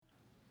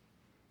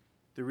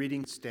The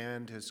reading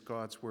stand as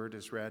God's word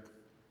is read.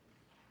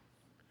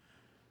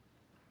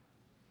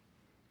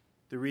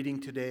 The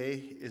reading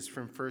today is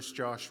from 1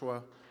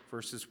 Joshua,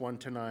 verses 1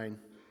 to 9.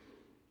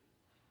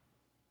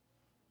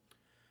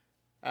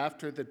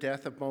 After the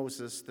death of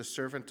Moses, the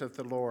servant of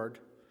the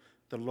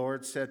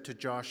Lord said to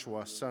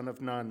Joshua, son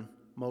of Nun,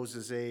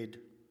 Moses' aide,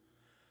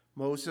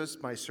 Moses,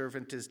 my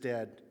servant, is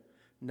dead.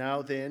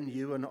 Now then,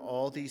 you and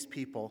all these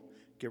people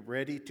get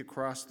ready to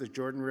cross the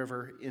Jordan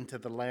River into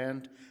the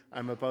land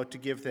I'm about to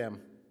give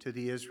them, to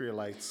the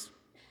Israelites.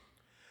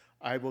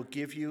 I will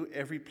give you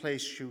every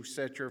place you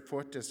set your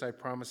foot, as I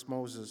promised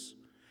Moses.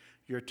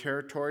 Your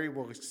territory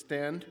will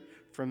extend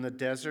from the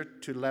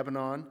desert to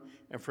Lebanon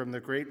and from the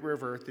great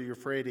river, the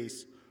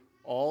Euphrates,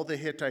 all the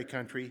Hittite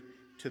country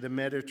to the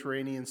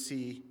Mediterranean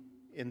Sea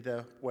in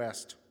the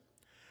west.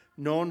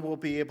 No one will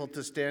be able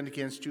to stand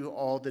against you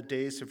all the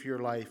days of your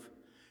life.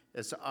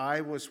 As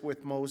I was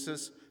with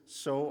Moses,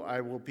 so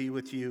I will be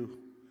with you.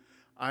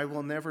 I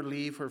will never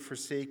leave or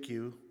forsake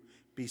you.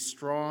 Be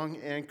strong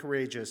and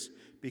courageous,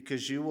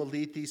 because you will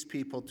lead these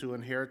people to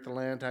inherit the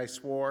land I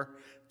swore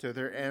to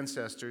their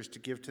ancestors to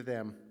give to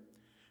them.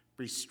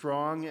 Be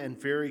strong and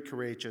very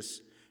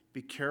courageous.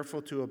 Be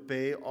careful to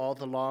obey all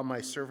the law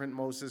my servant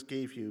Moses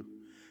gave you.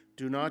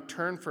 Do not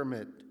turn from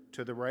it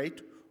to the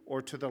right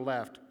or to the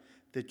left,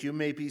 that you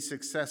may be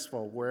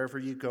successful wherever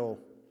you go.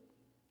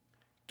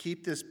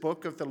 Keep this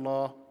book of the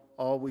law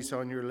always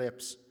on your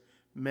lips.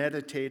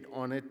 Meditate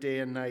on it day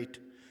and night,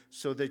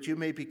 so that you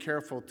may be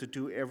careful to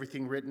do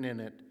everything written in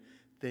it.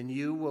 Then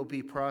you will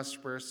be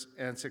prosperous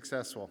and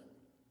successful.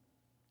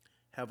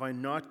 Have I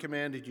not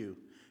commanded you?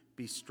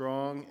 Be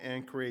strong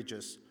and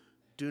courageous.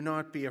 Do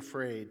not be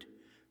afraid.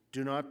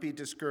 Do not be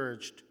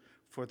discouraged,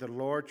 for the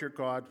Lord your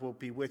God will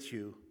be with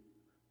you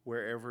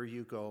wherever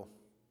you go.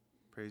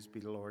 Praise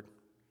be the Lord.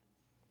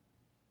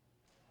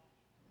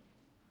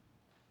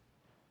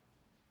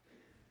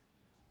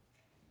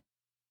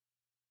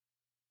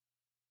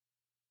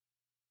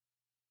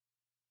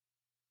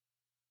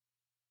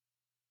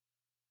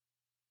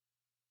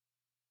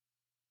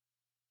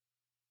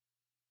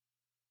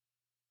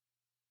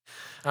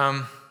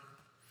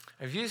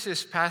 I've used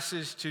this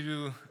passage to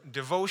do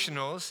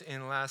devotionals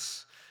in the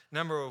last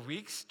number of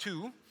weeks,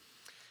 too.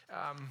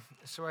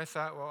 So I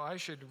thought, well, I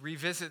should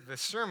revisit the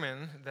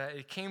sermon that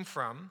it came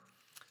from.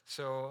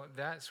 So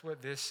that's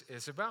what this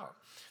is about.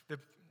 The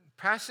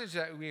passage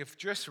that we have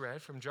just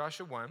read from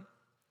Joshua 1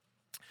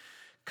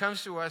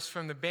 comes to us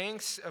from the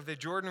banks of the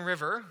Jordan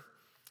River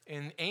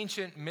in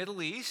ancient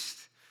Middle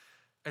East,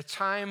 a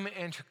time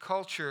and a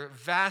culture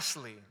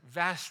vastly,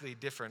 vastly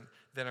different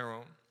than our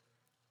own.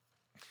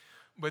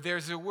 But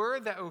there's a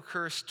word that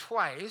occurs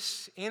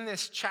twice in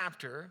this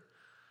chapter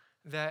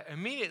that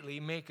immediately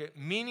make it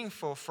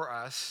meaningful for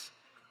us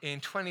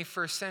in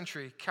 21st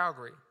century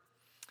Calgary.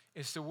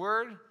 It's the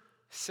word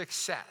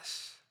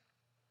success.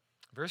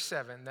 Verse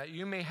 7, that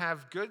you may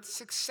have good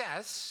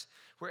success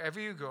wherever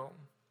you go.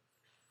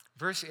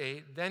 Verse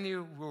 8, then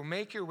you will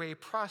make your way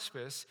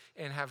prosperous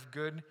and have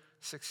good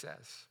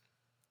success.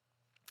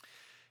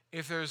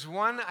 If there's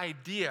one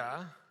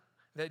idea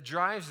that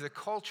drives the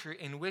culture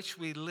in which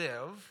we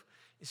live,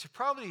 it's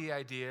probably the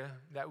idea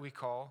that we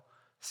call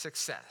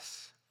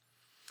success.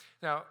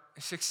 Now,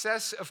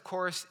 success, of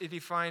course, is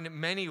defined in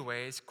many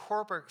ways.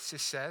 Corporate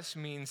success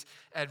means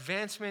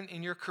advancement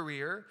in your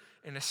career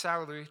and a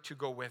salary to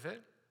go with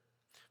it.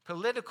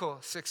 Political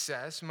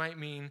success might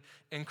mean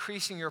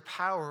increasing your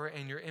power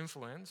and your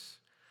influence.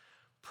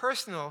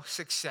 Personal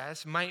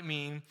success might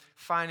mean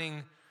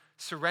finding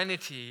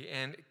serenity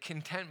and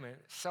contentment,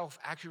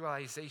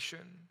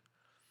 self-actualization.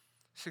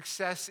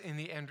 Success in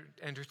the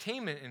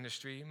entertainment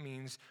industry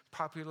means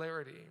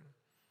popularity.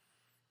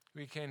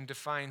 We can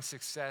define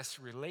success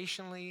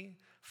relationally,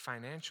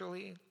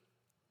 financially.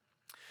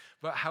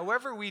 But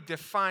however we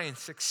define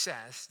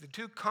success, the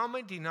two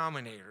common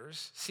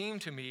denominators seem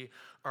to me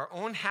our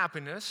own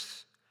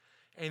happiness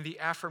and the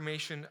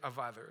affirmation of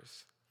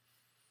others.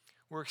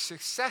 We're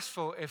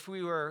successful if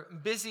we were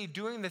busy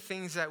doing the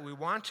things that we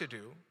want to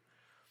do,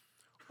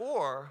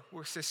 or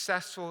we're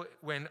successful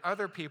when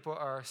other people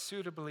are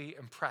suitably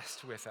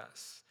impressed with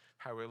us,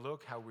 how we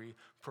look, how we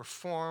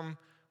perform,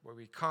 what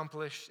we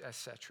accomplish,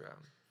 etc.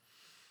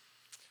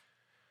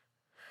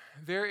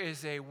 There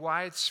is a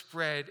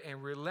widespread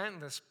and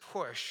relentless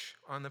push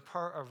on the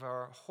part of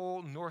our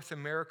whole North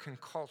American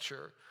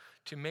culture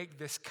to make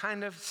this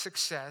kind of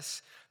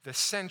success the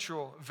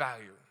central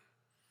value.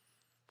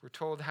 We're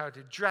told how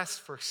to dress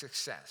for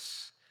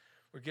success.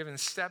 We're given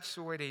steps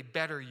toward a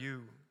better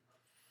you.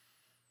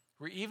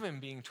 We're even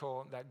being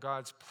told that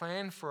God's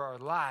plan for our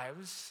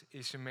lives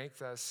is to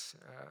make us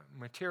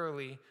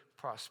materially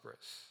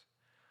prosperous.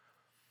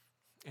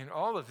 And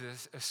all of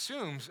this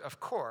assumes, of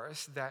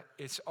course, that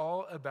it's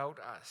all about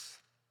us,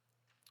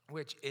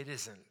 which it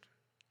isn't.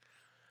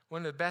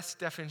 One of the best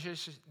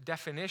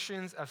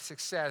definitions of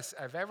success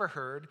I've ever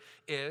heard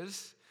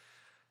is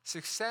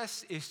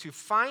success is to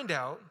find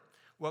out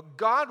what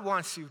God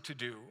wants you to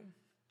do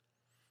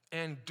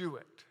and do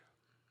it.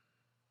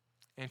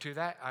 And to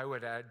that, I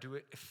would add, do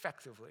it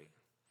effectively.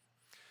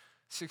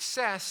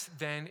 Success,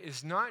 then,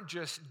 is not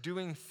just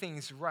doing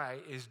things right,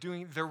 is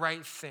doing the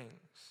right things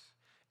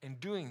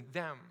and doing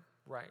them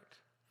right.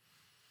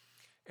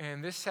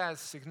 And this has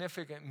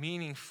significant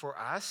meaning for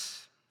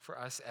us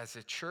as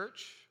a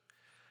church.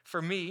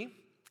 For me,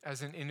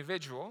 as an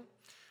individual,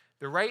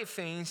 the right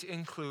things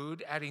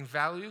include adding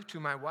value to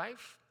my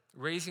wife,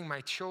 raising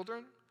my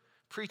children,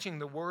 preaching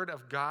the word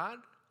of God,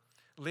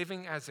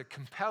 living as a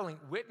compelling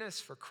witness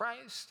for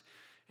Christ,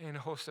 and a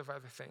host of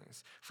other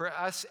things. For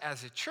us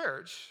as a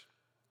church,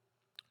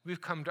 we've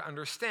come to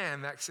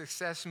understand that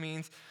success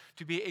means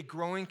to be a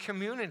growing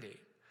community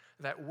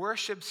that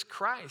worships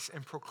Christ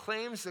and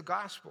proclaims the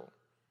gospel,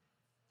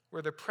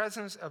 where the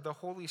presence of the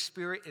Holy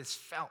Spirit is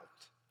felt,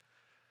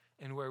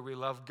 and where we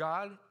love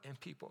God and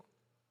people.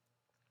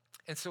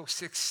 And so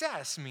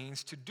success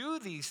means to do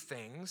these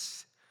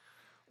things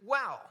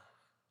well,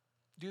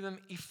 do them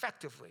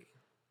effectively.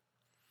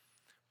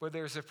 But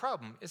there's a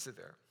problem, isn't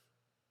there?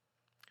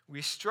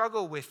 We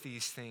struggle with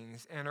these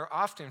things and are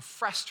often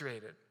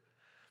frustrated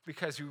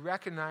because we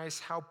recognize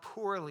how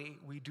poorly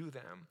we do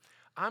them.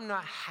 I'm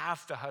not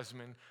half the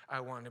husband I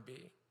want to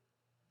be.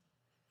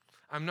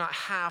 I'm not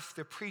half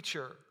the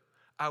preacher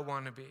I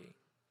want to be.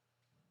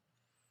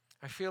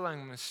 I feel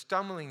I'm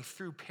stumbling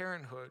through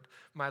parenthood.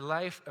 My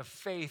life of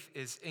faith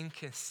is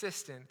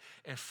inconsistent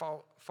and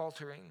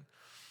faltering.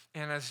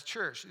 And as a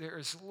church, there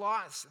is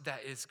lots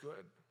that is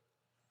good.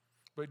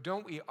 But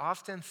don't we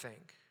often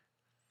think,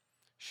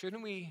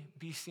 shouldn't we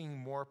be seeing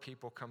more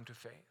people come to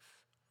faith?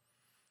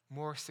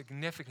 More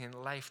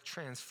significant life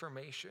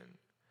transformation?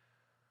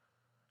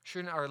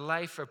 Shouldn't our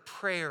life of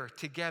prayer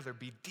together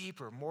be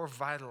deeper, more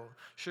vital?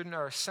 Shouldn't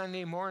our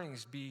Sunday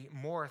mornings be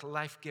more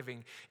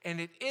life-giving?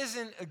 And it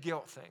isn't a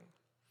guilt thing.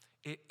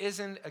 It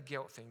isn't a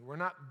guilt thing. We're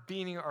not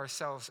beating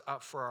ourselves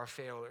up for our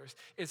failures.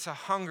 It's a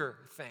hunger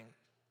thing,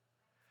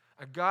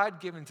 a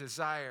God-given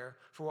desire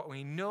for what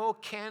we know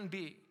can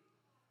be.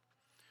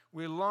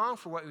 We long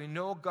for what we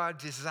know God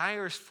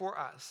desires for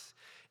us,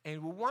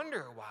 and we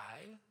wonder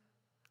why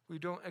we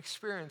don't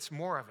experience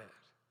more of it.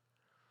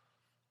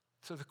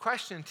 So the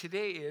question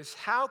today is,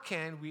 how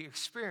can we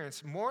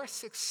experience more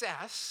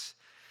success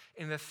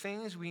in the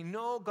things we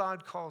know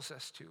God calls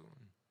us to?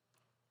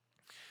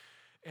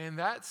 And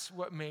that's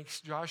what makes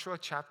Joshua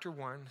chapter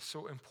 1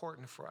 so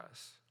important for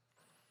us.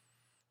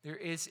 There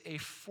is a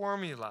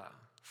formula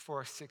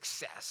for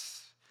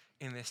success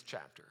in this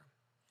chapter.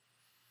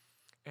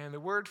 And the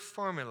word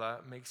formula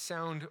may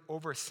sound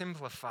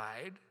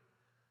oversimplified.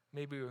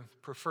 Maybe we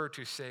prefer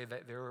to say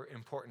that there are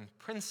important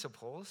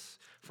principles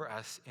for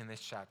us in this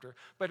chapter,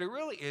 but it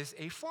really is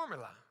a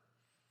formula.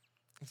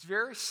 It's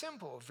very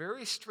simple,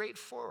 very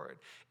straightforward,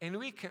 and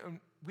we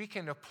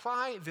can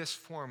apply this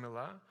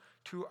formula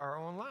to our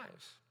own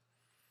lives.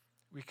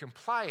 We can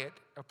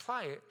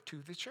apply it to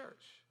the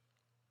church.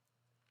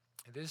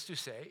 It is to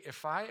say,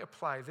 if I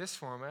apply this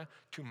formula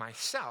to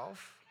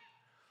myself,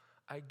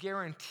 I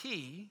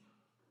guarantee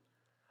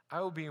I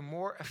will be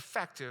more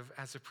effective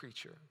as a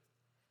preacher.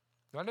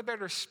 Not a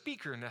better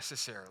speaker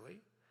necessarily,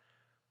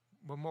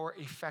 but more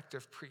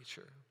effective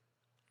preacher.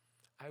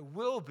 I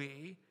will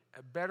be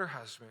a better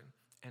husband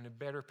and a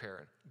better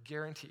parent,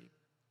 guaranteed.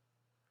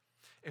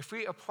 If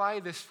we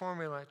apply this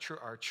formula to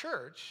our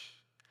church,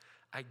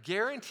 I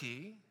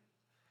guarantee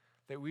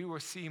that we will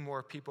see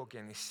more people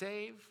getting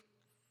saved,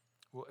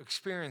 we'll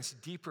experience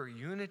deeper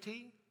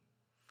unity,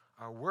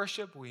 our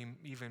worship will be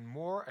even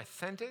more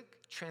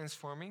authentic,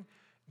 transforming,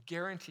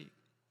 guaranteed.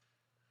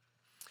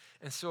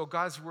 And so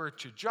God's word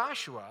to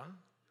Joshua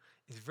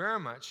is very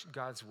much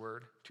God's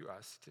word to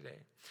us today.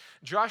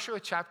 Joshua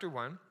chapter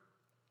 1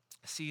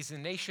 sees the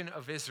nation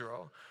of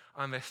Israel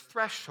on the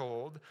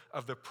threshold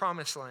of the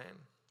promised land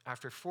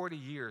after 40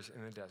 years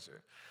in the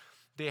desert.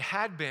 They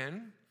had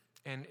been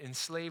an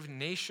enslaved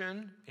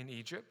nation in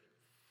Egypt.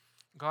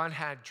 God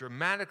had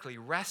dramatically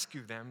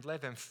rescued them,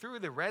 led them through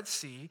the Red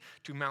Sea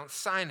to Mount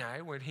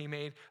Sinai, when he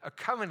made a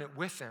covenant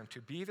with them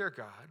to be their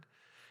God.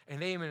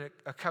 And they made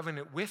a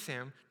covenant with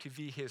him to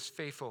be his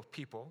faithful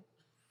people.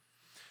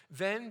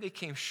 Then they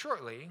came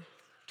shortly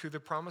to the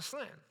promised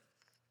land,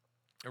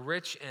 a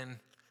rich and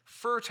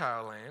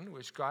fertile land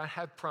which God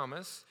had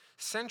promised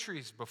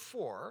centuries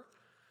before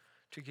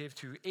to give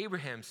to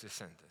Abraham's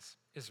descendants,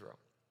 Israel.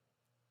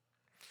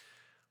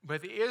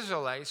 But the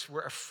Israelites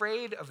were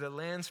afraid of the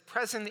land's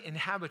present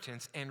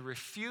inhabitants and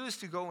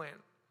refused to go in.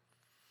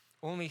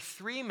 Only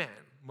 3 men,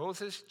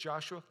 Moses,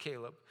 Joshua,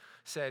 Caleb,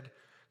 said,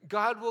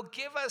 God will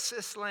give us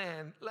this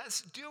land.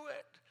 Let's do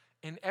it.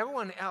 And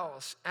everyone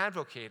else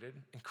advocated,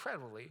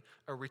 incredibly,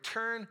 a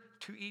return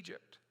to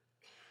Egypt.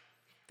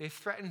 They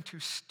threatened to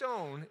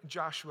stone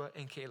Joshua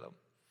and Caleb.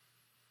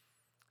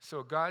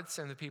 So God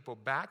sent the people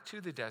back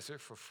to the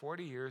desert for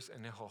 40 years,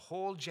 and a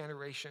whole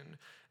generation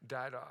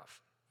died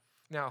off.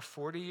 Now,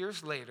 40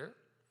 years later,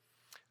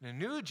 the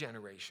new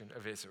generation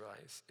of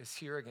Israelites is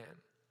here again,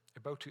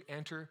 about to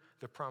enter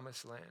the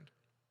promised land.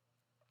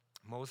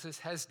 Moses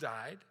has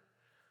died.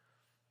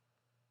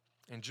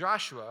 And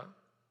Joshua,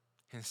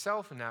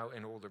 himself now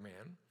an older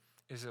man,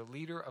 is a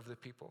leader of the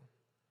people.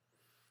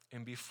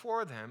 and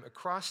before them,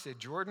 across the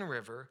Jordan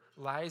River,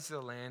 lies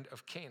the land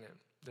of Canaan,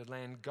 the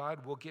land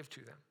God will give to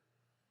them.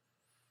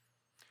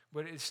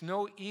 But it's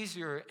no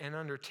easier an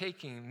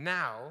undertaking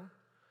now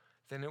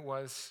than it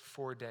was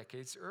 4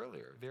 decades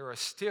earlier. There are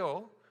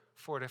still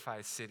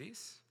fortified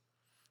cities.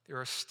 There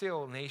are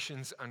still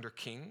nations under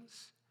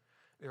kings.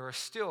 There are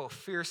still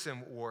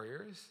fearsome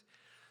warriors.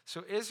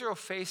 So Israel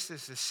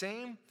faces the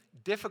same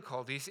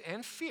difficulties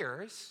and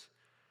fears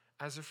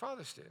as their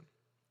fathers did.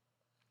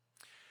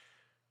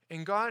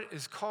 And God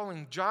is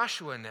calling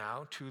Joshua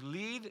now to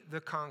lead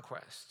the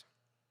conquest.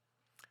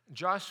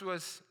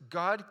 Joshua's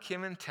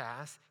God-given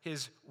task,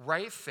 his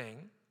right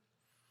thing,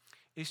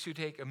 is to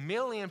take 1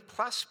 million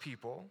plus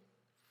people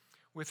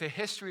with a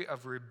history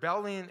of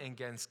rebellion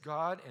against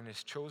God and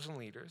his chosen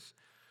leaders,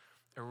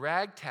 a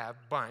ragtag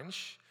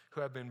bunch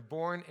who have been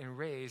born and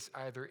raised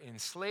either in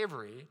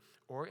slavery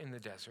or in the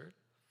desert,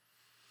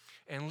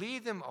 and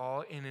lead them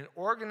all in an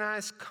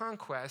organized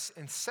conquest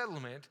and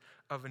settlement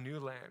of a new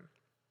land.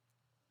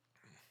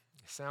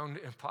 Sound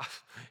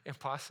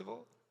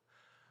impossible?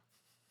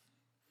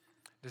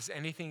 Does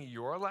anything in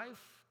your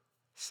life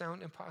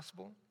sound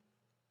impossible?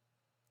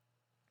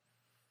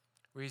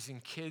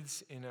 Raising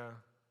kids in a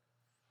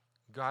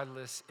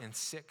godless and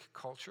sick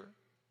culture?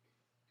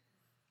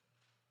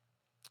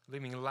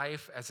 Living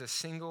life as a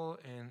single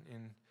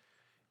in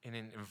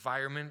an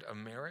environment of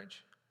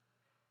marriage?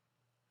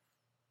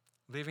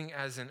 Living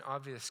as an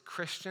obvious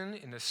Christian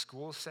in a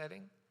school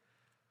setting?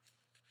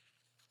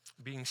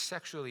 Being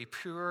sexually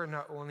pure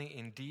not only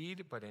in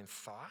deed but in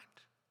thought?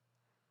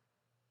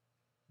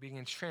 Being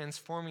a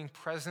transforming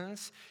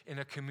presence in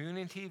a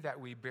community that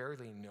we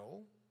barely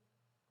know?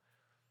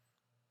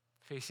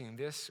 Facing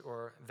this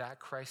or that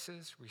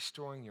crisis,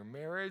 restoring your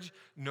marriage,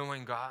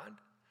 knowing God?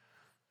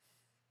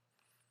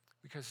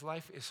 Because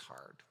life is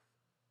hard,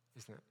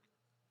 isn't it?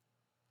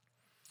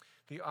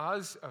 The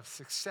odds of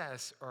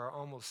success are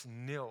almost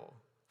nil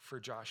for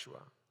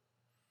Joshua.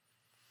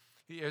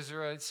 The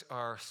Israelites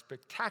are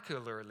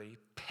spectacularly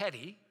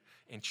petty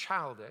and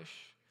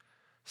childish,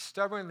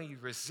 stubbornly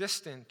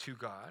resistant to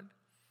God.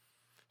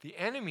 The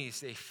enemies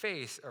they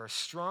face are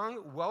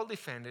strong,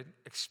 well-defended,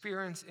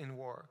 experienced in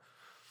war.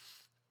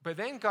 But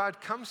then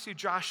God comes to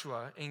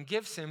Joshua and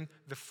gives him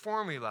the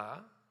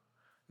formula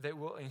that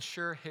will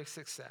ensure his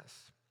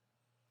success.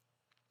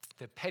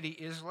 The petty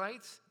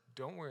Israelites,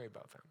 don't worry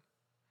about them.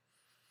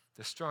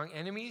 The strong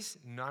enemies,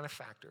 not a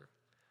factor.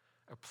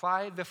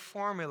 Apply the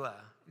formula,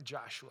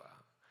 Joshua,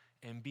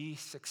 and be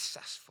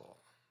successful.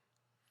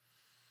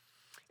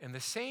 And the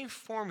same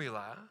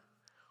formula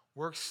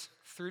works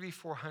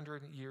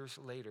 3,400 years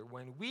later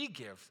when we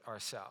give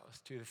ourselves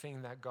to the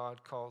thing that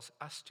God calls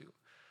us to.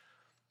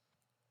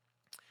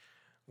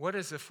 What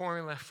is the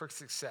formula for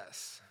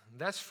success?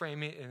 Let's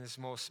frame it in its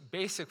most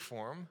basic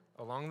form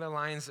along the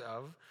lines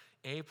of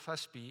A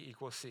plus B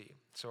equals C.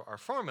 So our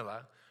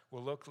formula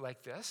will look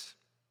like this.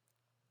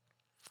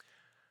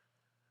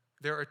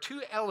 There are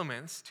 2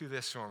 elements to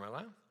this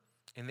formula,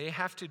 and they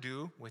have to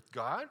do with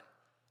God.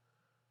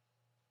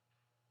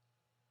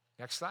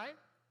 Next slide.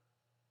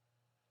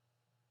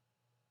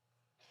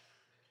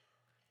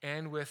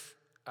 And with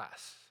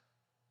us.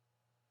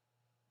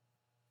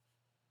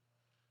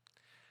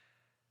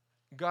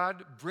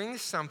 God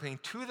brings something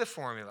to the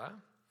formula,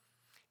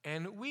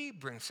 and we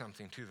bring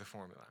something to the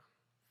formula.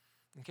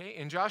 Okay?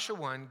 In Joshua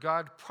 1,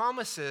 God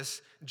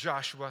promises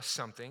Joshua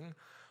something,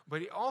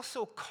 but he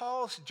also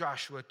calls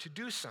Joshua to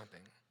do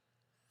something.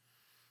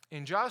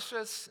 And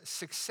Joshua's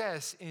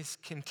success is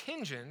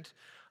contingent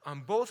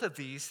on both of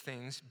these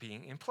things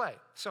being in play.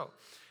 So,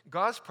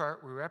 God's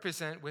part we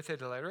represent with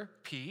the letter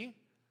P,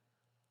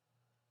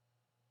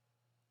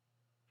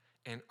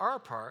 and our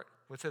part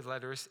with the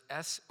letters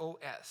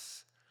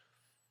SOS.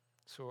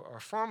 So our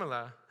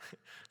formula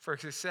for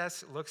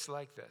success looks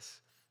like this.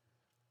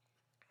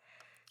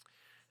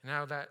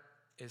 Now that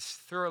is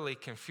thoroughly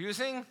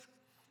confusing.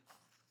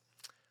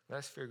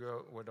 Let's figure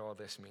out what all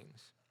this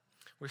means.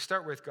 We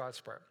start with God's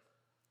part.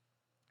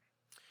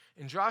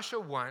 In Joshua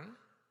 1,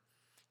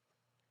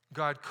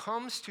 God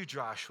comes to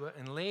Joshua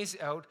and lays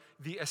out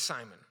the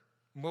assignment.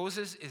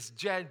 Moses is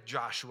dead,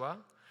 Joshua,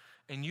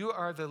 and you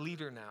are the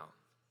leader now.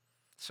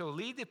 So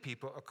lead the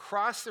people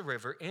across the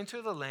river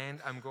into the land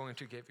I'm going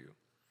to give you.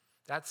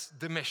 That's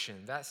the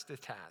mission, that's the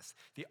task,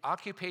 the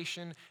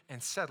occupation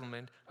and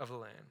settlement of the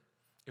land.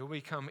 It will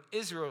become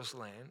Israel's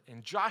land,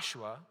 and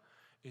Joshua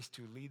is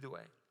to lead the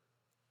way.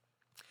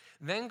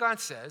 Then God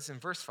says in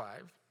verse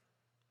 5,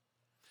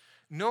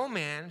 "No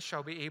man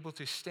shall be able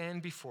to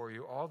stand before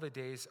you all the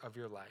days of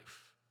your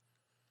life.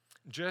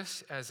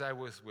 Just as I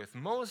was with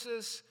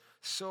Moses,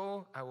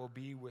 so I will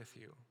be with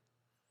you.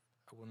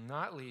 I will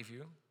not leave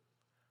you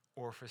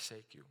or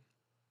forsake you."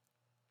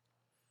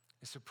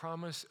 It's a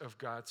promise of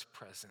God's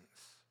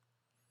presence.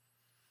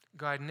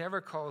 God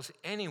never calls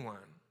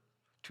anyone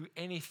to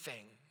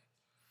anything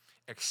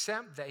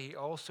except that he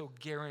also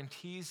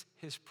guarantees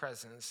his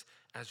presence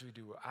as we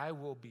do. I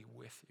will be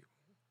with you.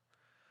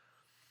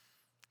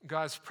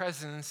 God's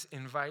presence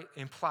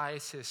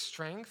implies his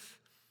strength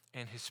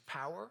and his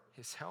power,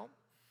 his help.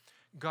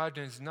 God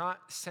does not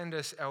send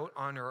us out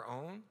on our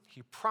own.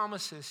 He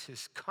promises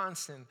his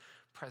constant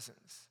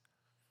presence.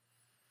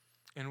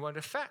 And what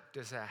effect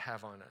does that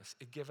have on us?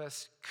 It gives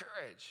us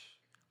courage.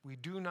 We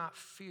do not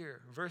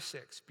fear. Verse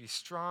 6, be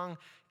strong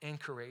and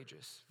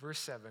courageous. Verse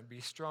 7,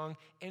 be strong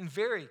and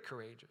very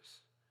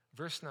courageous.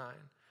 Verse 9,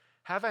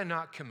 have I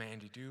not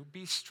commanded you?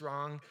 Be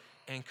strong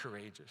and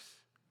courageous.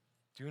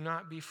 Do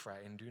not be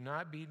frightened. Do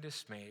not be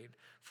dismayed,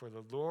 for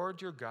the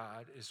Lord your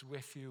God is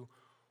with you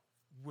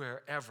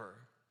wherever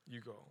you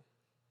go.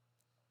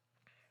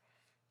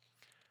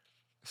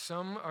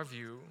 Some of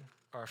you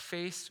are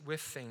faced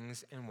with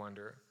things and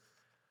wonder,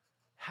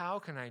 how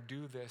can I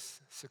do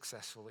this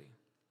successfully?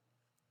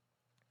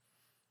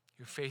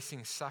 You're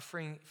facing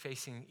suffering,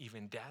 facing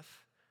even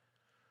death.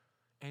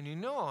 And you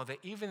know that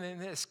even in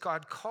this,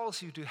 God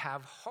calls you to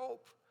have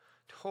hope,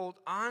 to hold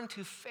on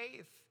to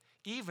faith,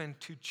 even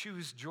to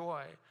choose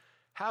joy.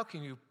 How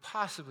can you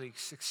possibly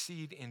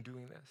succeed in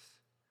doing this?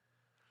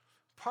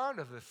 Part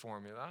of the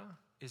formula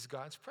is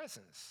God's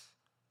presence.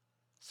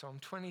 Psalm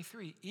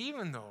 23,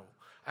 even though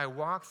I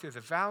walk through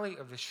the valley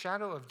of the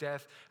shadow of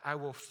death, I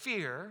will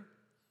fear,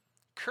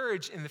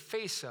 courage in the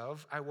face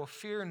of, I will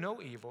fear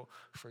no evil,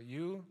 for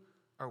you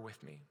are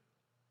with me.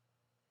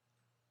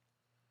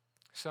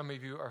 Some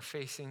of you are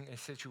facing a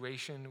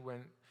situation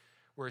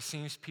where it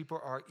seems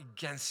people are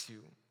against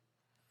you.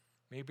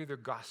 Maybe they're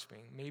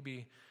gossiping.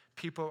 Maybe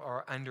people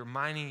are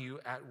undermining you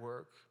at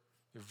work.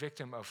 You're a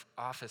victim of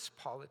office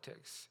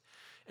politics.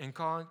 And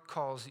God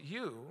calls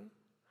you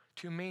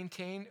to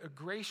maintain a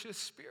gracious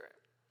spirit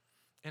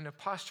and a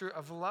posture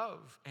of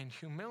love and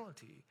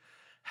humility.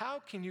 How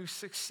can you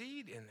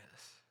succeed in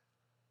this?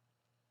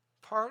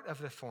 Part of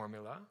the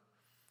formula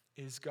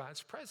is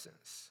God's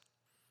presence.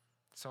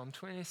 Psalm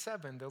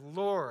 27, the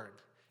Lord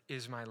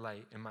is my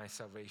light and my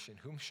salvation.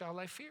 Whom shall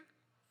I fear?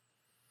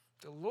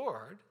 The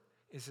Lord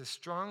is a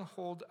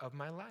stronghold of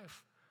my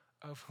life.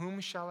 Of whom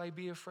shall I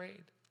be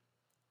afraid?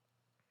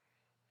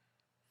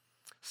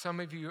 Some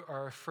of you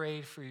are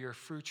afraid for your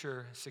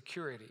future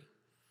security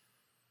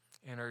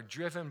and are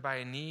driven by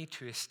a need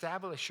to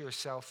establish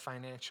yourself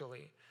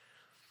financially.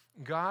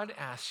 God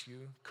asks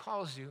you,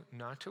 calls you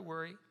not to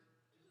worry,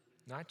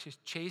 not to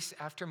chase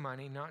after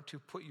money, not to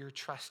put your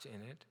trust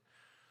in it.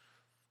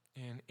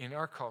 And in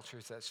our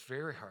cultures, that's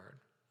very hard.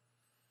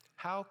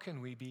 How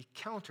can we be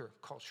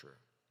countercultural?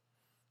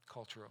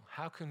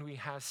 How can we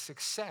have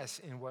success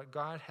in what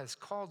God has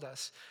called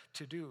us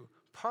to do?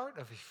 Part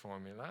of the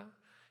formula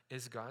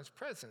is God's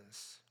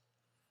presence.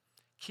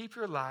 Keep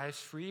your lives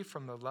free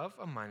from the love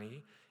of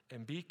money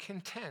and be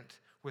content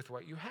with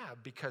what you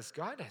have, because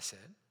God has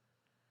said,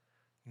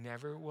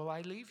 never will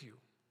I leave you.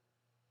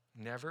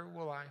 Never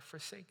will I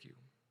forsake you.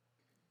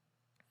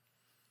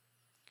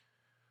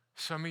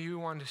 Some of you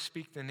want to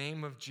speak the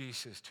name of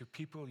Jesus to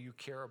people you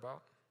care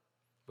about,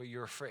 but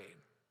you're afraid.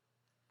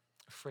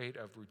 Afraid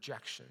of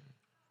rejection,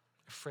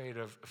 afraid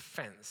of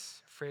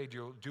offense, afraid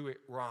you'll do it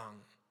wrong,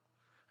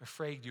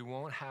 afraid you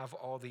won't have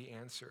all the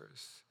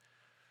answers.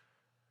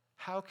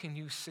 How can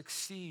you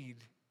succeed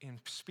in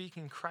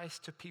speaking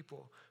Christ to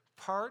people?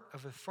 Part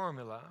of the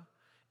formula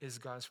is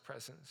God's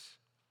presence.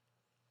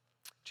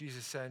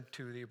 Jesus said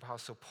to the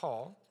Apostle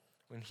Paul,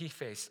 when he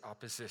faced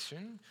opposition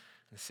in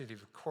the city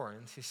of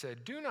Corinth, he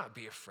said, do not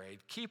be afraid.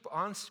 Keep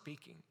on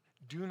speaking.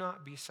 Do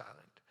not be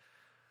silent.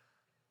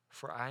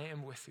 For I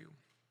am with you,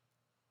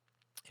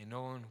 and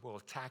no one will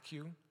attack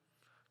you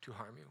to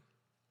harm you.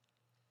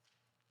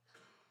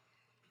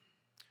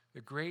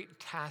 The great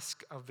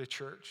task of the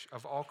church,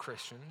 of all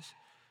Christians,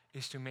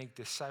 is to make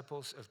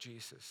disciples of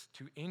Jesus,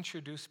 to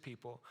introduce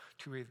people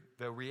to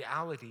the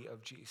reality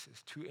of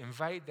Jesus, to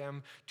invite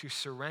them to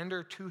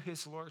surrender to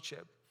his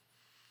lordship.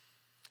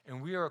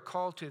 And we are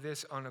called to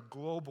this on a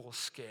global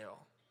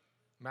scale.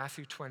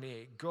 Matthew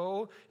 28,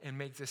 go and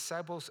make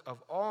disciples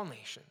of all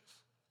nations,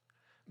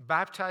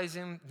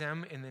 baptizing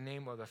them in the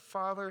name of the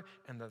Father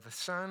and of the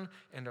Son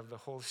and of the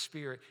Holy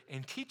Spirit,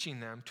 and teaching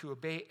them to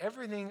obey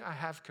everything I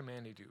have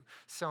commanded you.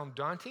 Sound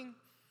daunting?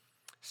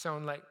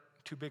 Sound like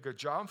too big a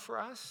job for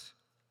us?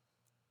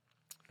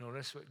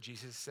 Notice what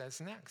Jesus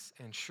says next.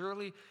 And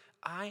surely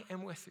I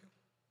am with you,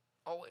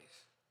 always,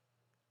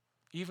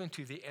 even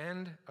to the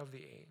end of the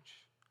age.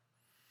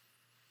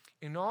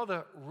 In all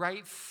the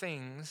right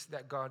things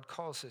that God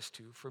calls us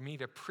to, for me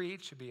to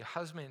preach, to be a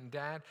husband and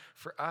dad,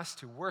 for us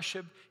to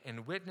worship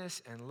and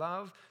witness and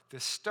love, the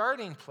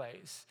starting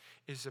place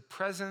is the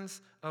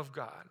presence of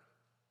God.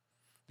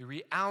 The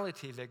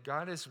reality that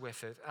God is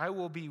with us. I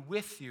will be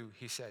with you,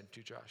 he said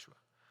to Joshua.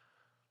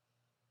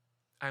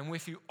 I'm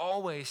with you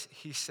always,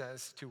 he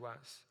says to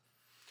us.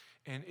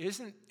 And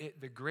isn't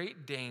it the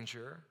great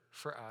danger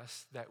for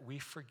us that we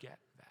forget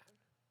that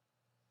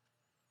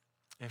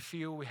and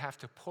feel we have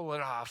to pull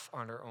it off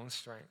on our own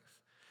strength?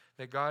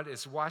 That God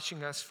is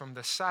watching us from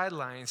the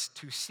sidelines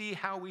to see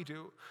how we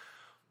do.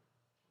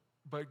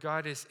 But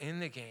God is in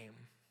the game.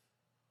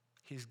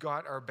 He's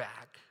got our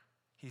back.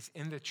 He's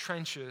in the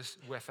trenches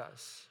with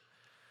us.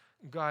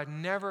 God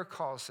never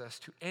calls us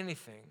to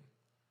anything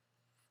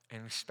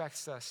and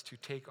expects us to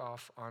take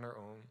off on our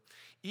own.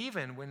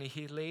 Even when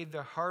he laid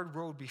the hard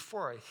road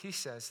before us, he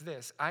says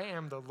this, I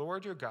am the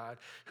Lord your God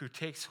who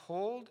takes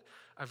hold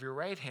of your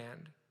right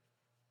hand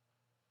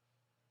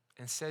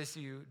and says to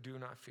you, do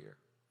not fear.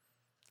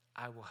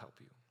 I will help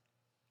you.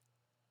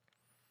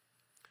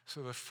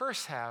 So the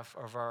first half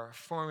of our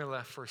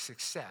formula for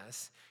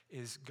success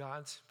is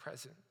God's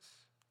presence.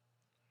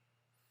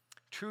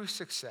 True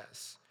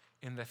success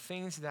in the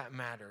things that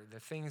matter, the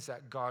things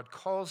that God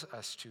calls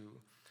us to,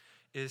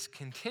 is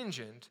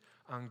contingent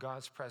on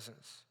God's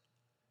presence.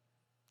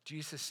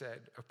 Jesus said,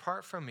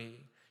 apart from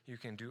me, you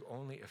can do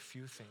only a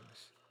few things.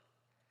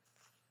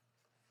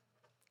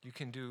 You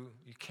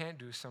can't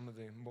do some of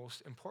the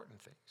most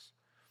important things.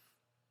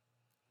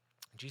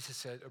 Jesus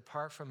said,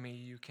 apart from me,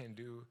 you can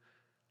do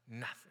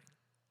nothing.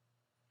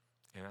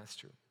 And that's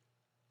true.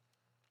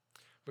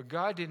 But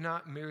God did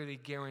not merely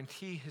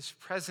guarantee his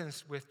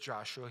presence with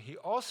Joshua. He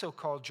also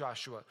called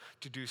Joshua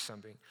to do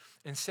something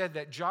and said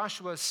that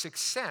Joshua's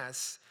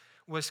success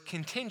was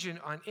contingent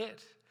on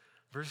it.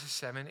 Verses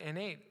 7 and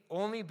 8.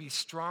 Only be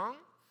strong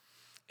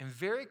and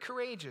very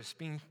courageous,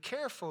 being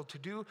careful to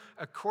do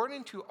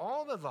according to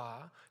all the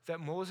law that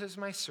Moses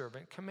my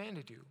servant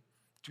commanded you.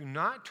 Do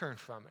not turn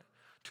from it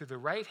to the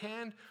right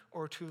hand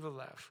or to the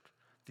left,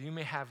 that you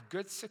may have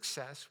good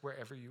success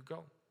wherever you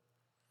go.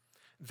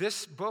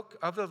 This book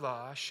of the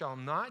law shall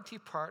not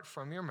depart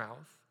from your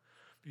mouth,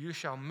 but you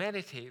shall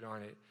meditate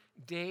on it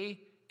day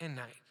and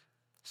night,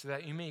 so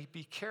that you may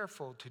be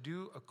careful to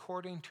do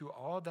according to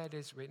all that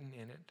is written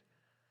in it.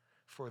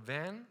 For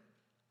then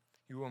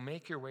you will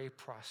make your way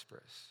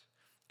prosperous,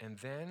 and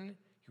then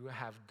you will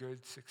have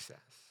good success.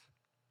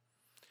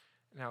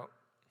 Now,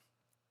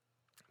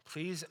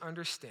 please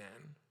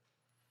understand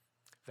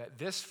that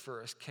this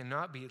verse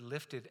cannot be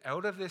lifted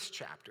out of this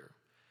chapter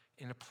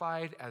and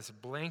applied as a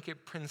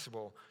blanket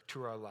principle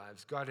to our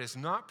lives. God is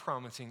not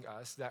promising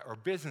us that our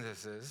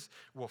businesses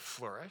will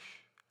flourish,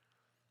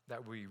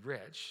 that we'll be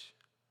rich.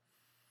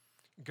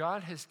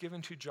 God has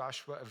given to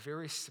Joshua a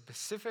very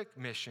specific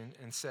mission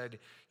and said,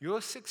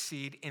 you'll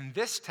succeed in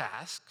this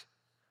task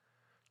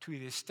to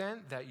the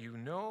extent that you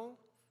know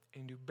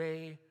and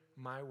obey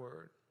my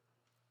word.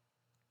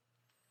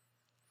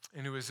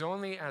 And it was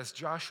only as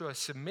Joshua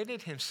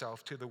submitted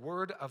himself to the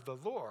word of the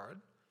Lord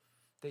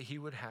that he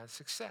would have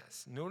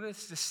success.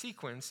 Notice the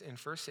sequence in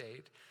verse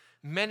 8.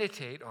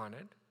 Meditate on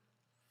it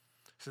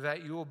so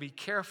that you will be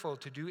careful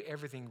to do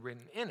everything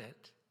written in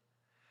it.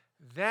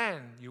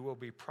 Then you will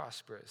be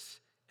prosperous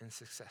and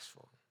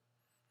successful.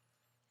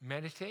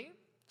 Meditate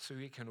so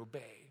you can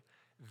obey.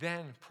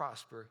 Then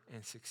prosper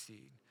and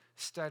succeed.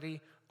 Study,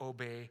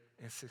 obey,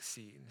 and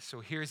succeed. So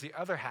here's the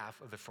other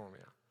half of the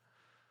formula.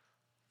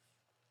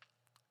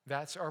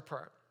 That's our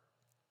part.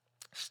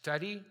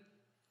 Study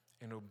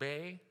and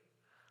obey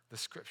the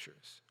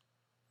scriptures.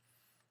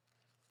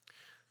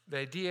 The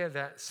idea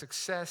that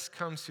success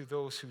comes to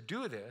those who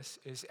do this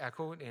is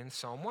echoed in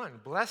Psalm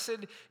 1.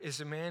 Blessed is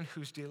the man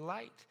whose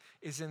delight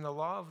is in the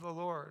law of the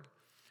Lord.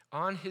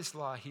 On his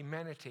law he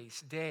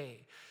meditates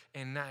day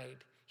and night.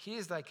 He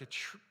is like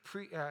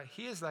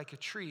a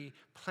tree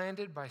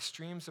planted by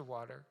streams of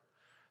water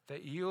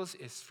that yields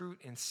its fruit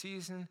in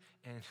season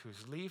and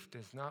whose leaf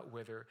does not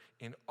wither.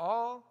 In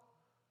all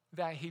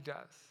that he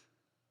does,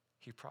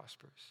 he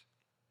prospers.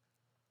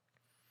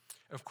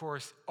 Of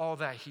course, all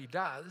that he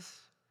does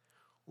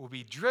will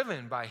be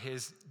driven by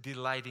his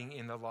delighting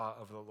in the law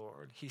of the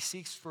Lord. He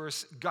seeks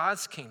first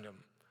God's kingdom,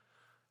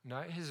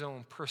 not his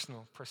own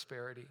personal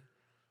prosperity.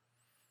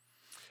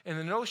 And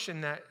the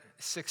notion that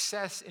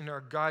success in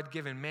our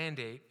God-given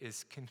mandate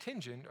is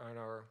contingent on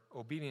our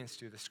obedience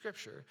to the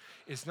scripture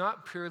is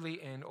not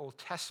purely an Old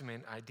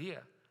Testament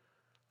idea.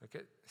 Look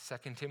at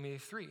 2 Timothy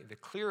 3, the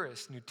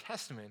clearest New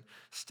Testament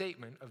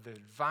statement of the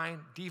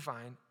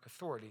divine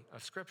authority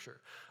of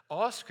Scripture.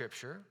 All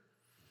Scripture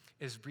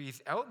is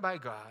breathed out by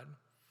God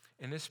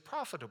and is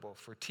profitable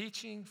for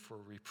teaching, for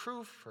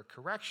reproof, for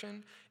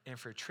correction, and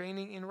for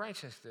training in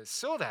righteousness,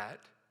 so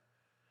that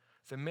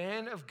the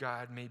man of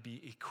God may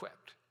be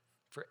equipped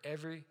for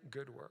every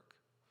good work.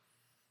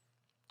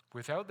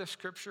 Without the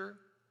Scripture,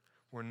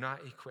 we're not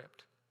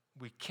equipped.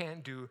 We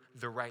can't do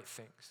the right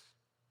things.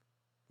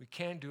 We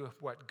can't do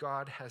what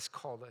God has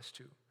called us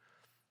to.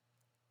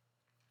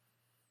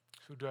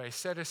 So do I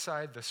set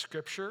aside the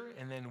scripture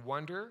and then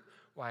wonder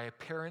why I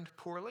parent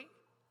poorly?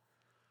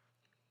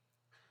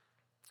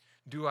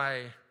 Do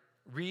I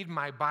read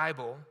my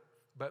Bible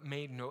but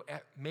make no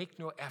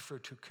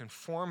effort to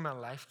conform my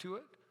life to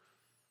it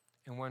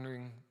and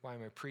wondering why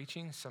my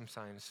preaching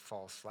sometimes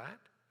falls flat?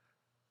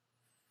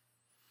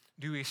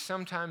 Do we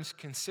sometimes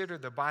consider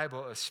the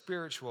Bible a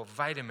spiritual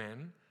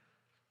vitamin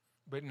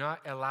but not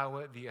allow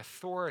it the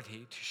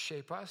authority to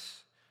shape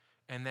us,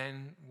 and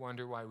then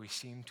wonder why we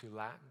seem to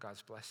lack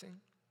God's blessing?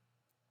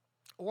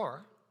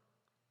 Or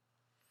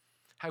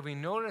have we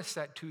noticed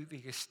that to the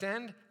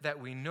extent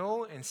that we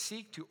know and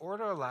seek to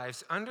order our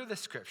lives under the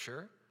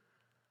scripture,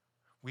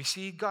 we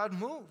see God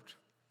moved.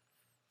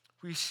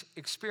 We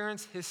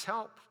experience his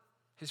help,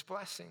 his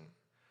blessing.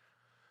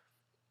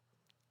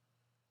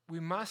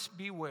 We must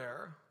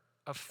beware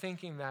of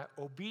thinking that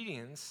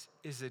obedience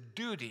is a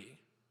duty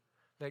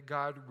that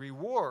God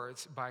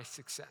rewards by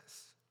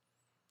success,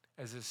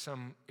 as if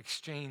some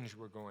exchange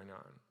were going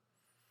on.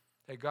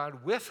 That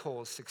God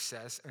withholds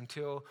success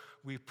until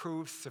we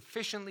prove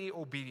sufficiently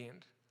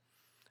obedient,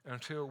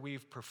 until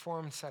we've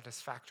performed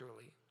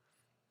satisfactorily.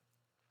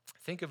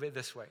 Think of it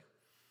this way.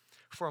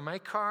 For my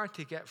car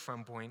to get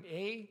from point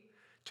A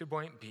to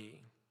point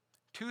B,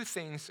 two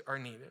things are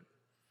needed: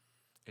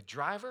 a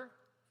driver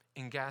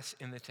and gas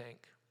in the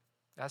tank.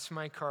 That's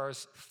my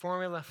car's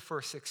formula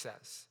for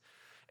success.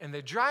 And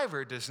the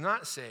driver does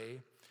not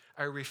say,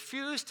 I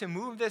refuse to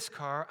move this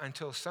car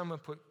until someone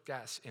put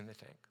gas in the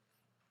tank.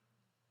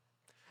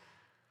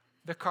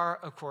 The car,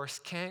 of course,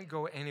 can't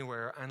go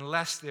anywhere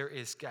unless there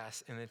is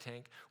gas in the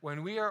tank.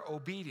 When we are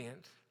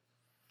obedient,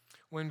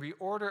 when we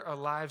order our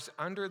lives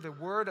under the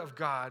word of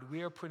God,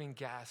 we are putting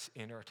gas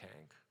in our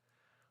tank.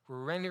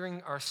 We're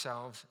rendering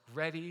ourselves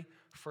ready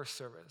for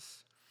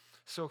service.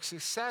 So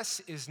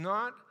success is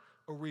not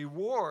a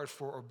reward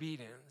for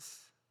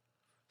obedience.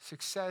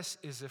 Success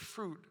is a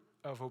fruit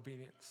of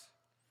obedience.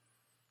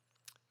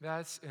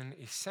 That's an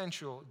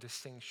essential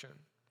distinction.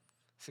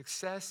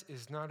 Success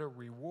is not a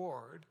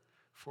reward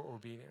for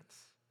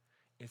obedience.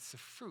 It's the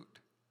fruit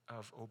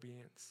of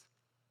obedience.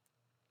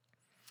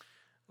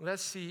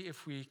 Let's see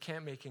if we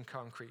can't make it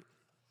concrete.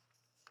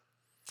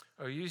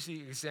 I'll use the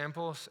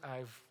examples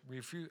I've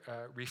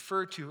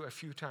referred to a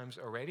few times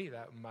already,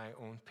 that my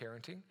own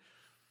parenting.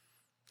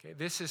 Okay,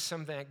 this is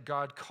something that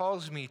God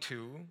calls me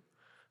to,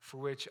 for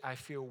which I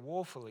feel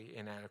woefully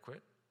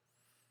inadequate.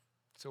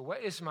 So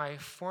what is my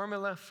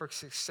formula for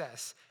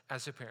success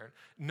as a parent?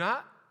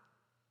 Not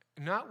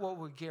what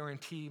will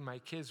guarantee my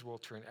kids will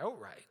turn out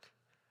right.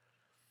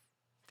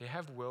 They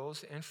have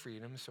wills and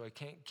freedom, so I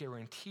can't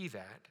guarantee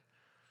that.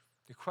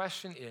 The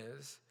question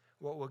is,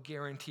 what will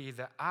guarantee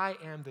that I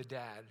am the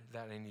dad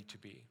that I need to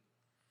be?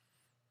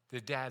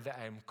 The dad that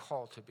I am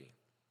called to be?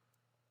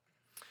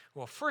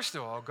 Well, first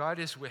of all, God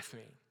is with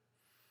me.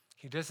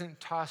 He doesn't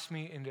toss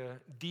me into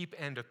deep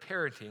end of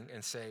parenting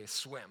and say,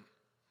 swim.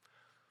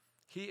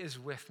 He is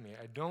with me.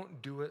 I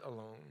don't do it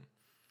alone.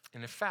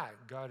 And in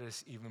fact, God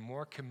is even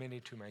more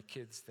committed to my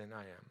kids than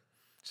I am.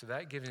 So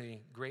that gives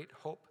me great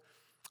hope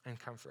and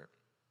comfort.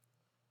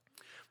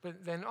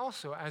 But then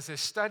also, as I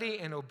study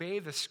and obey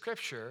the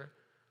scripture,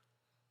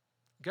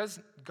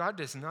 God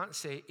does not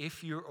say,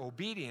 if you're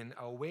obedient,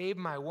 I'll wave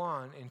my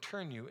wand and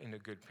turn you into a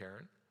good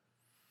parent.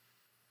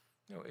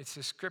 No, it's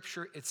the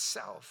scripture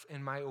itself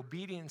and my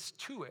obedience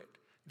to it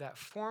that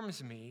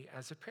forms me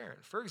as a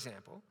parent. For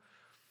example,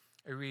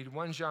 I read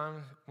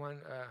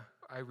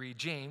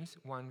James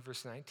 1,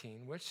 verse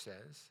 19, which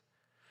says,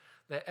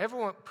 let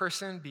every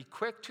person be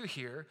quick to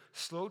hear,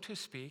 slow to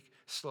speak,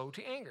 slow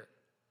to anger.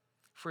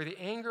 For the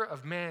anger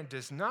of man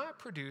does not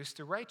produce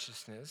the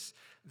righteousness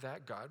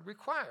that God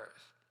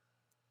requires.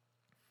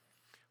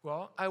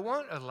 Well, I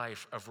want a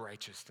life of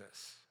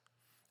righteousness.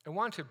 I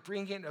want to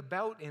bring it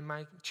about in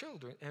my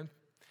children. And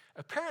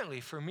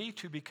apparently, for me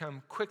to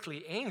become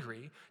quickly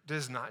angry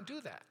does not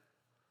do that.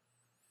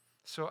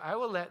 So I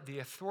will let the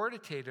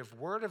authoritative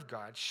word of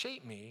God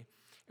shape me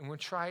and will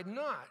try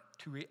not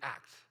to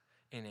react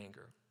in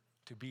anger,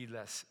 to be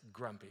less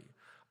grumpy.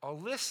 I'll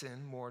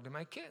listen more to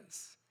my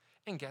kids.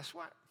 And guess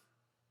what?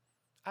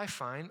 I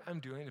find I'm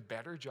doing a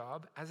better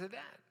job as a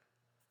dad.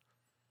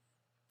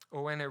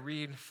 Or when I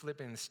read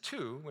Philippians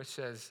 2, which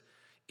says,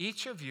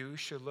 each of you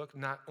should look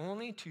not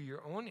only to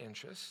your own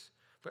interests,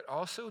 but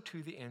also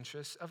to the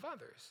interests of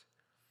others.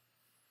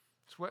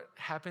 It's what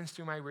happens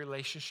to my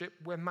relationship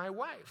with my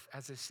wife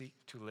as I seek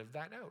to live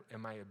that out.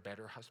 Am I a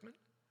better husband?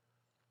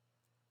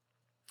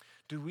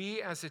 Do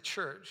we as a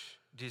church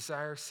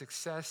desire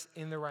success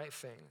in the right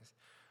things?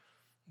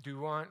 Do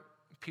we want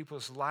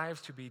people's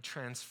lives to be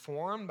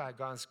transformed by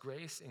God's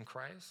grace in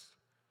Christ?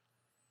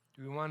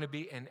 Do we want to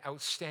be an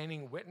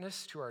outstanding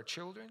witness to our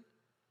children?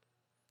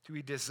 Do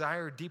we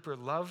desire deeper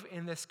love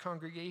in this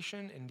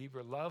congregation and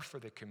deeper love for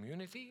the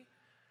community?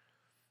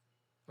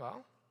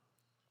 Well,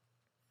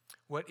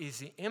 what is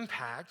the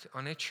impact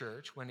on a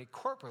church when it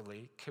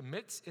corporately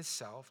commits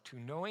itself to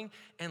knowing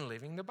and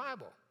living the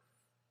Bible?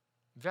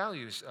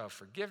 Values of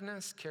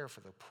forgiveness, care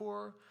for the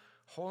poor,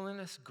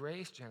 holiness,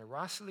 grace,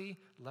 generosity,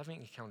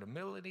 loving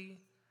accountability.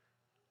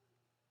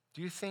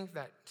 Do you think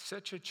that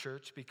such a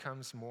church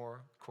becomes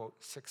more,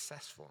 quote,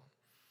 successful?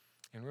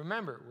 And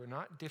remember, we're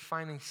not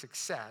defining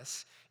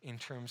success in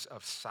terms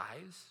of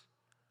size.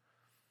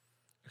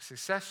 A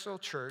successful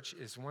church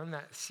is one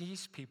that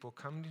sees people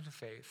coming to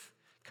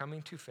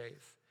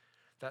faith,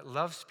 that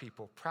loves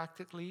people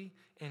practically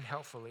and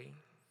helpfully,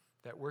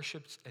 that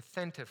worships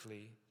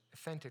authentically,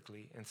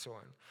 and so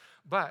on.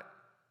 But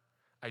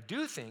I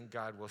do think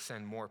God will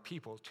send more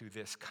people to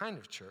this kind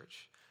of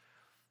church,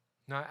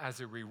 not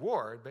as a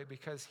reward, but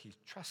because he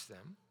trusts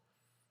them.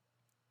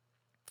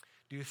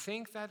 Do you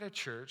think that a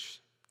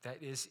church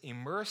that is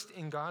immersed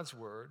in God's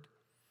word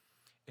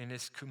and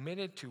is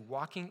committed to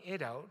walking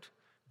it out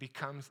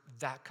becomes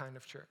that kind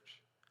of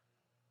church?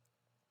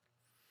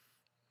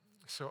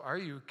 So are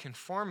you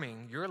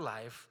conforming your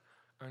life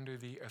under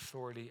the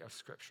authority of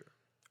Scripture?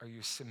 Are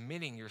you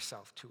submitting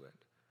yourself to it?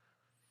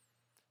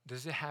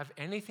 Does it have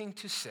anything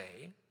to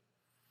say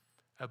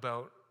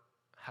about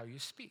how you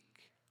speak?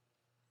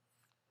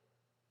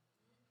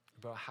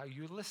 About how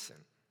you listen?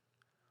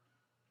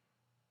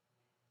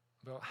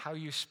 About how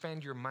you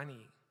spend your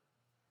money?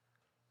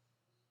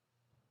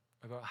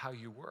 About how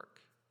you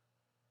work?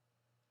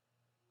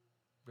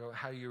 About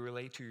how you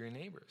relate to your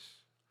neighbors?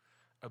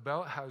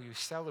 About how you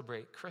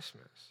celebrate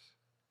Christmas?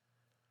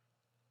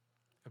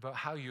 About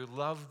how you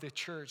love the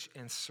church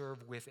and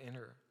serve within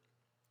her?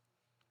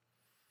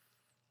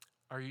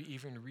 Are you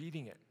even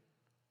reading it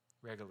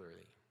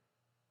regularly?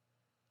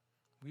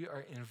 We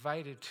are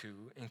invited to,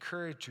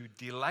 encouraged to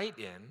delight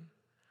in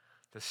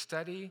the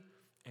study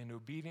and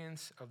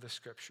obedience of the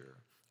Scripture.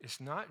 It's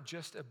not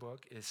just a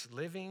book, it's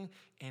living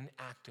and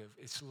active.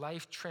 It's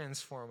life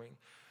transforming.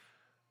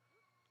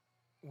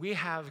 We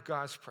have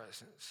God's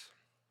presence,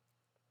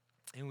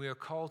 and we are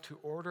called to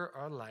order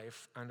our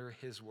life under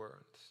His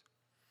words.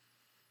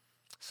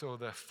 So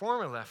the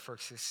formula for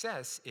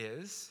success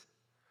is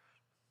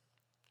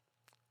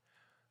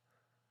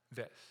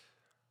this: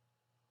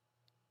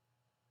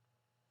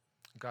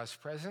 God's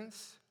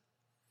presence,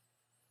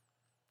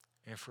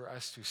 and for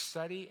us to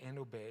study and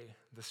obey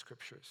the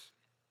Scriptures.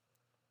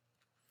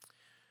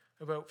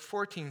 About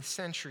 14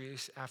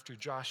 centuries after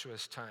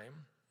Joshua's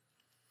time,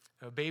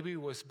 a baby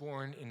was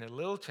born in a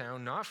little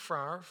town not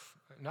far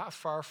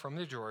from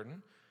the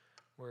Jordan,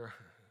 where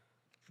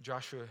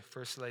Joshua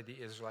first led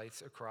the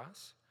Israelites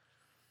across.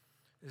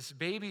 This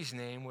baby's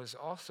name was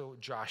also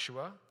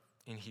Joshua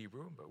in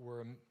Hebrew, but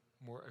we're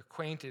more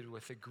acquainted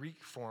with the Greek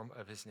form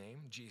of his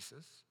name,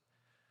 Jesus.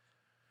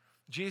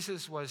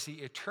 Jesus was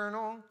the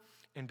eternal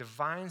and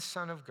divine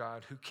Son of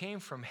God who came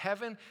from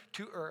heaven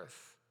to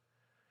earth,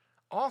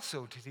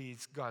 also to lead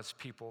God's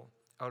people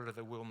out of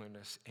the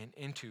wilderness and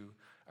into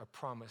a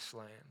promised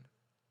land.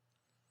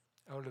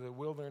 Out of the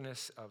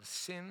wilderness of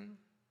sin,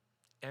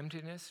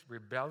 emptiness,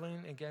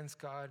 rebellion against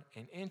God,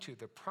 and into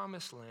the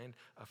promised land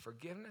of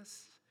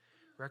forgiveness,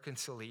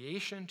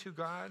 reconciliation to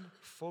God,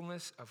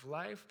 fullness of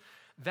life.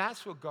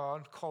 That's what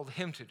God called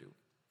him to do.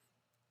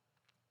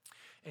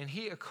 And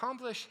he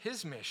accomplished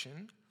his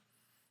mission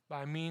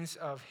by means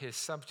of his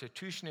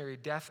substitutionary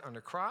death on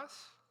the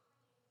cross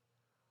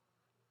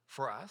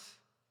for us,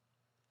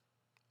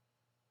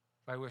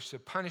 by which the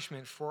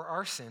punishment for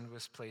our sin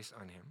was placed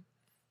on him.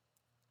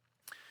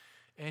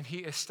 And he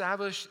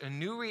established a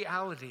new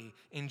reality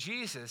in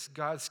Jesus.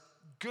 God's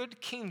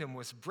good kingdom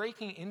was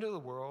breaking into the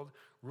world,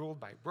 ruled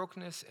by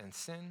brokenness and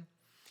sin.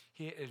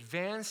 He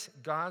advanced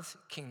God's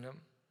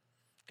kingdom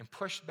and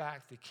pushed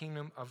back the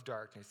kingdom of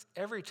darkness.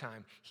 Every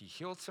time he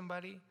healed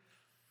somebody,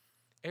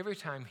 every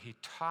time he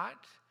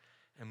taught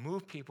and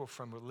moved people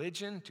from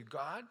religion to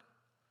God,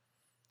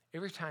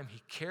 every time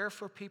he cared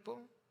for people.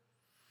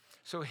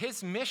 So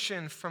his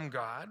mission from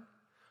God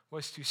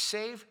was to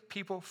save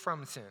people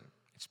from sin,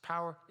 its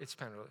power, its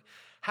penalty.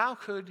 How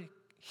could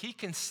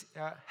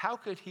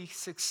he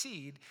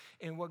succeed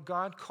in what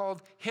God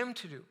called him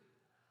to do?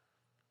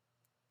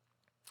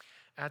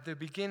 At the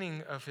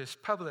beginning of his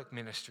public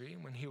ministry,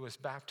 when he was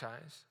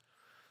baptized,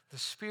 the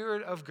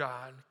Spirit of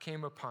God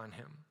came upon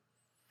him.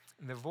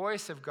 And the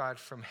voice of God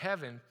from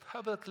heaven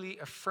publicly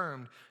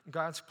affirmed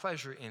God's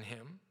pleasure in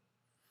him.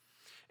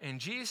 And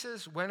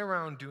Jesus went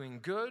around doing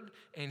good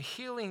and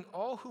healing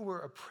all who were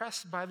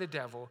oppressed by the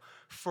devil,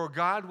 for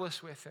God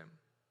was with him.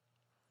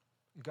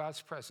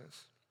 God's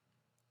presence.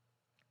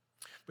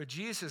 But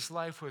Jesus'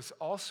 life was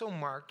also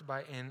marked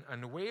by an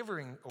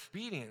unwavering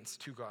obedience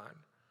to God.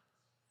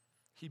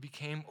 He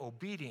became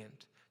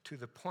obedient to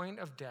the point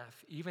of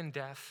death, even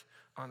death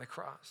on the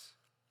cross.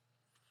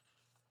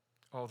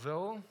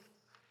 Although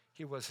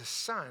he was a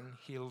son,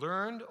 he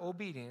learned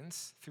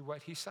obedience through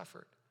what he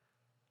suffered.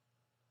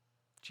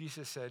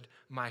 Jesus said,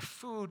 "My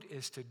food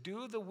is to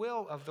do the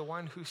will of the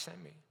one who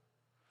sent me."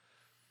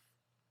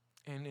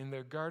 And in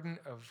the Garden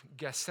of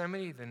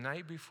Gethsemane, the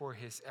night before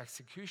his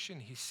execution,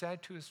 he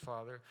said to his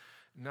Father,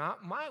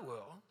 "Not my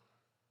will,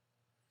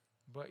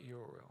 but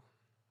your will."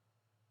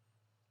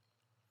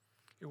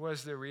 It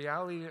was the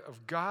reality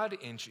of God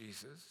in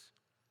Jesus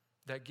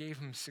that gave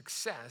him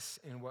success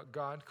in what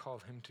God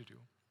called him to do.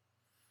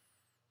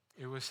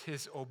 It was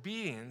his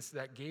obedience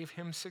that gave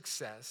him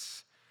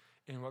success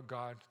in what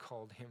God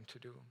called him to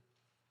do.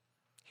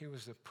 He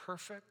was the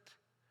perfect,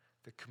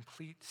 the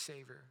complete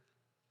Savior.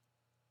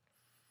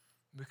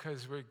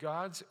 Because where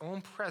God's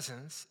own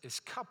presence is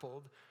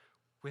coupled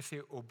with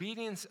the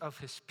obedience of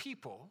his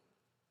people,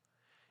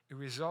 it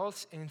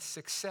results in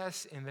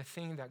success in the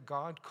thing that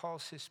God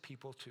calls his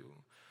people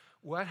to.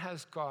 What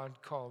has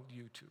God called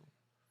you to?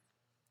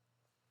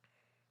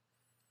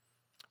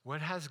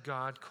 What has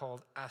God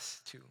called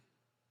us to?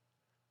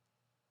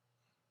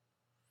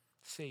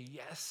 Say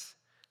yes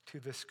to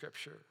the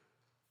Scripture.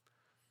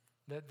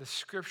 Let the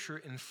Scripture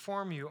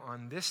inform you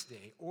on this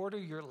day. Order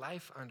your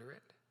life under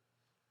it.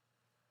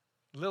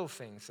 Little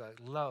things like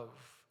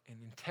love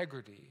and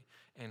integrity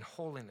and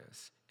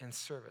holiness and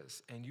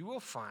service. And you will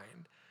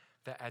find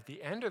that at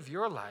the end of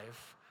your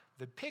life,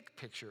 the big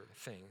picture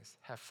things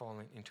have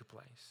fallen into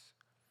place.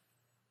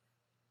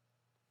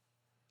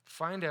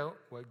 Find out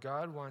what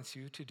God wants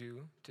you to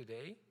do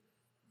today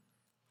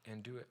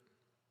and do it,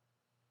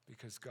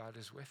 because God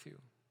is with you.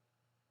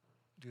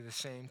 Do the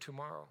same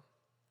tomorrow.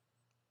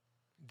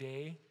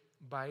 Day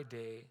by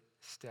day,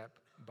 step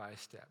by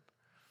step.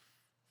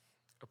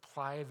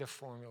 Apply the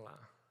formula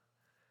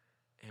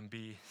and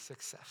be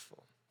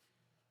successful.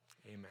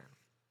 Amen.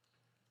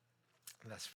 Let's